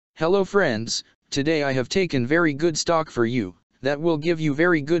Hello friends, today I have taken very good stock for you, that will give you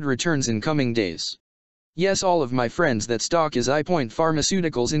very good returns in coming days. Yes, all of my friends, that stock is Eyepoint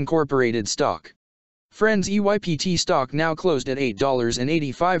Pharmaceuticals Incorporated stock. Friends, EYPT stock now closed at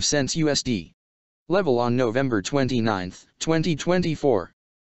 $8.85 USD. Level on November 29, 2024.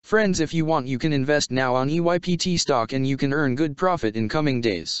 Friends, if you want, you can invest now on EYPT stock and you can earn good profit in coming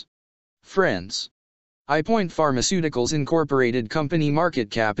days. Friends, Eyepoint Pharmaceuticals Incorporated company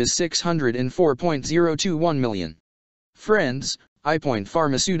market cap is $604.021 million. Friends, Eyepoint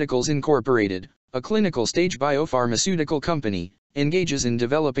Pharmaceuticals Incorporated, a clinical stage biopharmaceutical company, engages in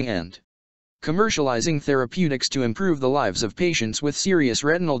developing and commercializing therapeutics to improve the lives of patients with serious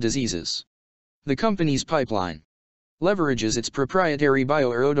retinal diseases. The company's pipeline leverages its proprietary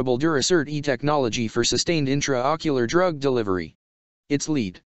bioerodible Durasert E technology for sustained intraocular drug delivery. Its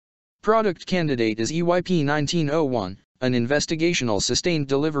lead product candidate is EYP-1901, an investigational sustained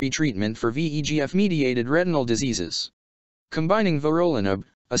delivery treatment for VEGF-mediated retinal diseases. Combining vorolanib,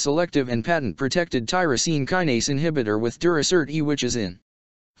 a selective and patent-protected tyrosine kinase inhibitor, with Durasert E, which is in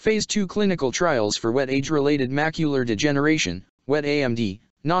Phase 2 clinical trials for wet age-related macular degeneration, wet AMD,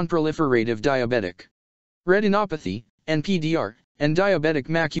 non-proliferative diabetic retinopathy, NPDR, and diabetic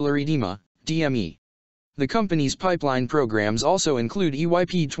macular edema, DME. The company's pipeline programs also include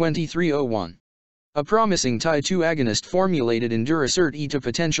EYP-2301, a promising Tie2 agonist formulated in Durasert E to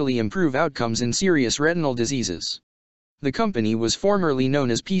potentially improve outcomes in serious retinal diseases. The company was formerly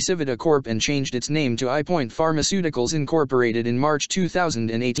known as Pcivita Corp and changed its name to Eyepoint Pharmaceuticals Incorporated in March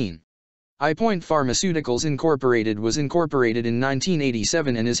 2018. Eyepoint Pharmaceuticals Incorporated was incorporated in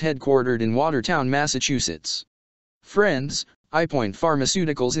 1987 and is headquartered in Watertown, Massachusetts. Friends, Eyepoint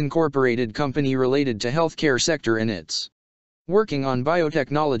Pharmaceuticals Incorporated company related to healthcare sector and it's working on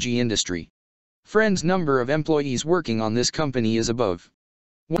biotechnology industry. Friends, number of employees working on this company is above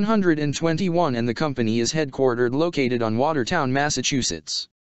 121 and the company is headquartered located on Watertown, Massachusetts,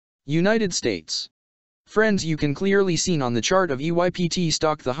 United States. Friends, you can clearly seen on the chart of EYPT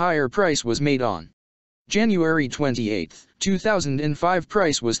stock the higher price was made on January 28, 2005.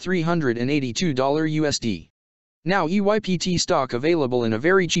 Price was $382 USD. Now EYPT stock available in a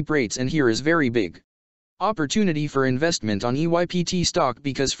very cheap rates, and here is very big opportunity for investment on EYPT stock,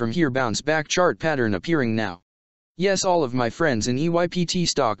 because from here bounce back chart pattern appearing now. Yes, all of my friends, in EYPT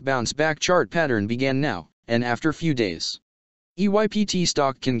stock bounce back chart pattern began now, and after few days EYPT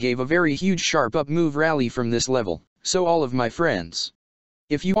stock can give a very huge sharp up move rally from this level. So all of my friends,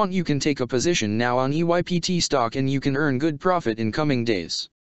 if you want, you can take a position now on EYPT stock and you can earn good profit in coming days.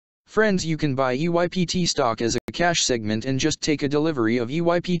 Friends, you can buy EYPT stock as a cash segment and just take a delivery of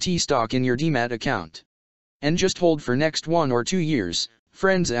EYPT stock in your demat account and just hold for next 1 or 2 years.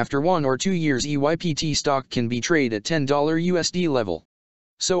 Friends, after 1 or 2 years EYPT stock can be traded at $10 USD level.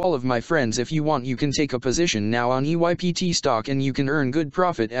 So all of my friends, if you want, you can take a position now on EYPT stock and you can earn good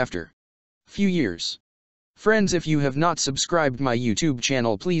profit after few years. Friends, if you have not subscribed my YouTube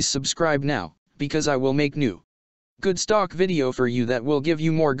channel, please subscribe now, because I will make new good stock video for you that will give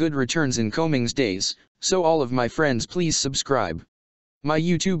you more good returns in coming days. So all of my friends, please subscribe my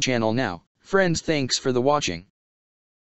YouTube channel now. Friends, thanks for the watching.